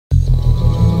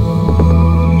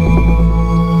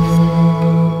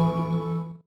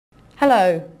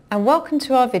Hello and welcome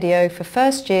to our video for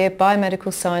first year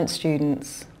biomedical science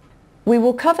students. We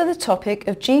will cover the topic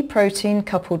of G-protein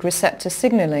coupled receptor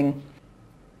signalling.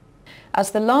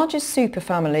 As the largest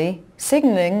superfamily,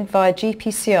 signalling via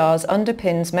GPCRs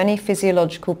underpins many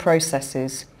physiological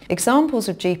processes. Examples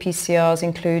of GPCRs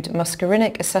include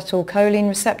muscarinic acetylcholine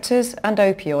receptors and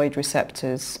opioid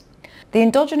receptors. The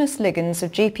endogenous ligands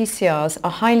of GPCRs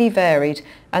are highly varied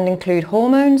and include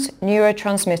hormones,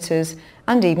 neurotransmitters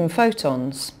and even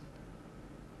photons.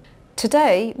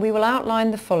 Today we will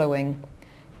outline the following: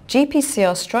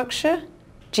 GPCR structure,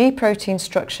 G-protein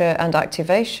structure and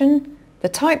activation, the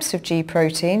types of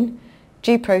G-protein,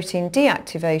 G-protein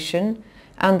deactivation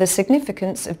and the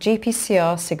significance of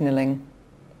GPCR signalling.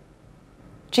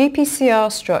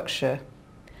 GPCR structure.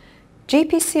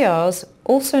 GPCRs,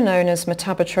 also known as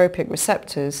metabotropic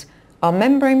receptors, are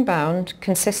membrane-bound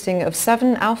consisting of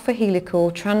 7 alpha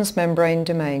helical transmembrane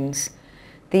domains.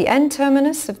 The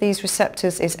N-terminus of these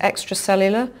receptors is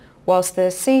extracellular, whilst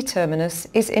their C-terminus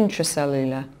is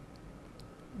intracellular.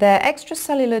 Their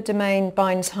extracellular domain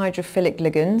binds hydrophilic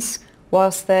ligands,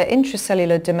 whilst their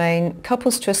intracellular domain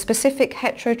couples to a specific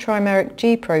heterotrimeric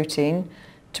G-protein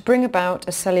to bring about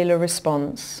a cellular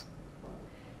response.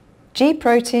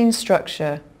 G-protein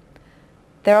structure.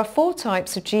 There are 4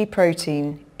 types of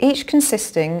G-protein, each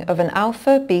consisting of an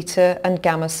alpha, beta and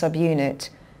gamma subunit.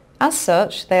 As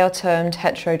such, they are termed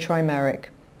heterotrimeric.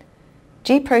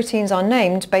 G-proteins are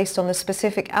named based on the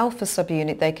specific alpha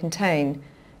subunit they contain: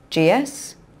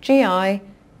 GS, GI,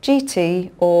 GT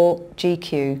or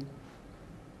GQ.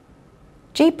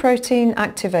 G-protein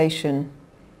activation.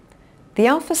 The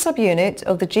alpha subunit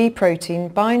of the G-protein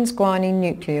binds guanine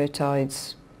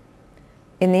nucleotides.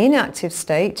 In the inactive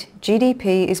state,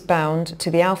 GDP is bound to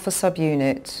the alpha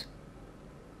subunit.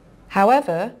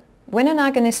 However, when an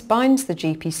agonist binds the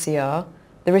GPCR,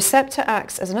 the receptor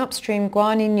acts as an upstream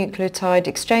guanine nucleotide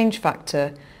exchange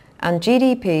factor and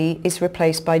GDP is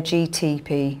replaced by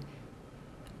GTP.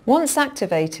 Once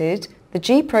activated, the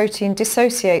G-protein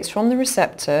dissociates from the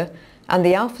receptor and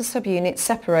the alpha subunit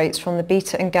separates from the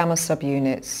beta and gamma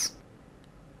subunits.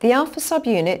 The alpha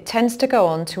subunit tends to go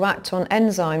on to act on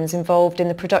enzymes involved in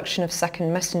the production of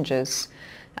second messengers,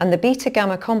 and the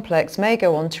beta-gamma complex may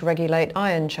go on to regulate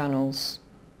ion channels.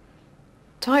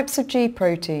 Types of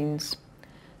G-proteins.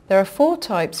 There are 4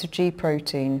 types of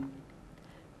G-protein.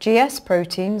 GS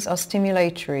proteins are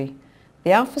stimulatory.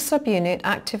 The alpha subunit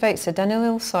activates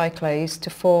adenylyl cyclase to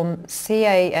form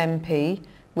CAMP,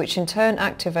 which in turn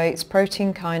activates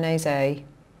protein kinase A.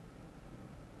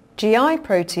 GI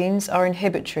proteins are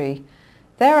inhibitory.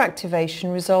 Their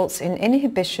activation results in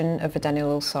inhibition of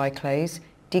adenylyl cyclase,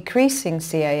 decreasing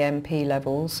CAMP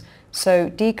levels, so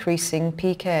decreasing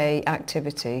pKa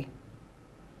activity.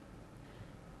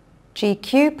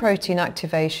 GQ protein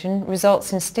activation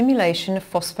results in stimulation of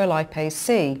phospholipase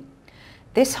C.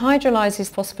 This hydrolyzes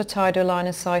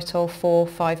phosphatidylinositol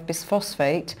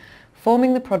 4,5-bisphosphate,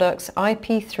 forming the products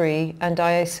IP3 and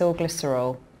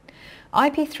diacylglycerol.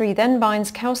 IP3 then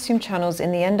binds calcium channels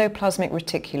in the endoplasmic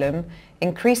reticulum,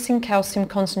 increasing calcium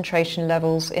concentration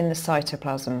levels in the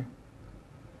cytoplasm.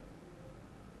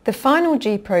 The final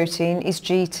G-protein is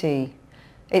GT.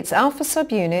 Its alpha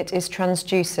subunit is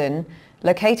transducin,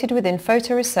 located within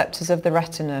photoreceptors of the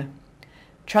retina.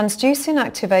 Transducin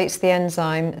activates the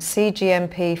enzyme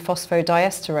cGMP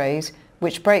phosphodiesterase,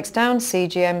 which breaks down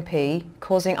cGMP,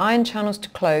 causing ion channels to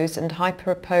close and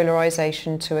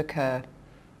hyperpolarization to occur.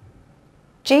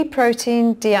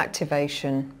 G-protein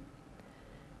deactivation.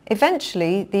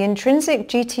 Eventually, the intrinsic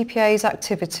GTPase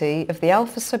activity of the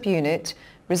alpha subunit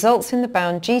results in the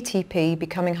bound GTP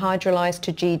becoming hydrolyzed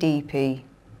to GDP.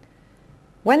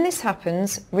 When this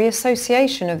happens,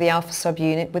 reassociation of the alpha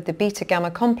subunit with the beta-gamma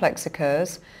complex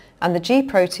occurs and the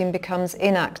G-protein becomes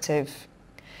inactive.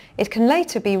 It can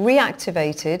later be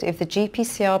reactivated if the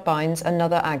GPCR binds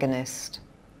another agonist.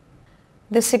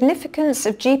 The significance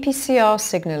of GPCR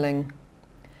signalling.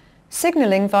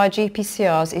 Signalling via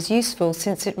GPCRs is useful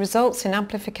since it results in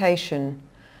amplification.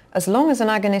 As long as an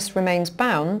agonist remains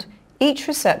bound, each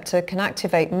receptor can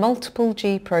activate multiple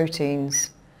G-proteins.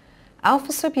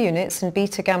 Alpha subunits and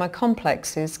beta-gamma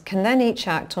complexes can then each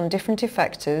act on different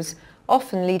effectors,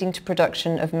 often leading to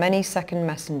production of many second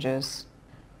messengers.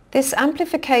 This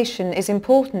amplification is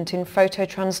important in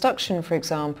phototransduction, for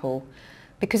example,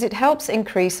 because it helps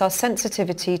increase our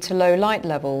sensitivity to low light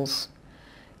levels.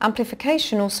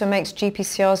 Amplification also makes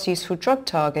GPCRs useful drug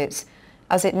targets,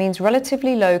 as it means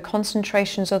relatively low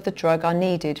concentrations of the drug are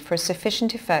needed for a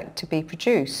sufficient effect to be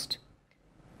produced.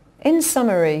 In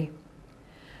summary,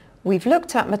 We've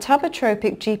looked at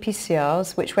metabotropic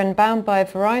GPCRs, which when bound by a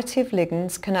variety of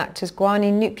ligands can act as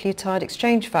guanine nucleotide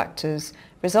exchange factors,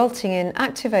 resulting in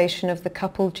activation of the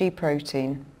coupled G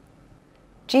protein.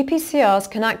 GPCRs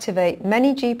can activate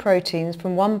many G proteins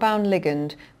from one bound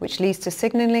ligand, which leads to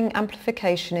signalling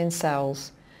amplification in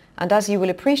cells. And as you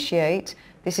will appreciate,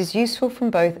 this is useful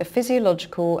from both a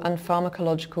physiological and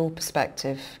pharmacological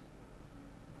perspective.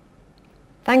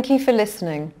 Thank you for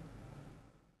listening.